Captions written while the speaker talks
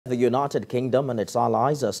The United Kingdom and its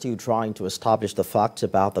allies are still trying to establish the facts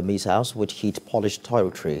about the missiles which hit Polish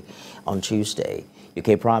territory on Tuesday.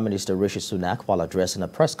 UK Prime Minister Rishi Sunak, while addressing a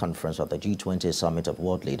press conference at the G20 Summit of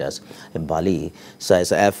World Leaders in Bali,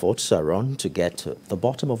 says efforts are on to get to the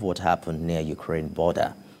bottom of what happened near Ukraine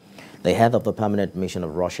border. The head of the permanent mission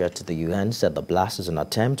of Russia to the UN said the blast is an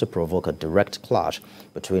attempt to provoke a direct clash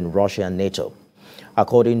between Russia and NATO.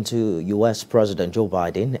 According to U.S. President Joe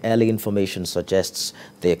Biden, early information suggests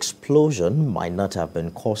the explosion might not have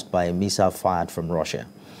been caused by a missile fired from Russia.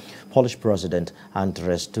 Polish President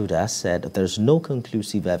Andrzej Duda said there's no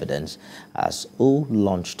conclusive evidence as who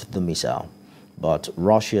launched the missile. But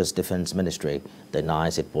Russia's defense ministry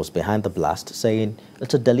denies it was behind the blast, saying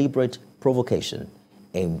it's a deliberate provocation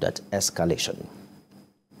aimed at escalation.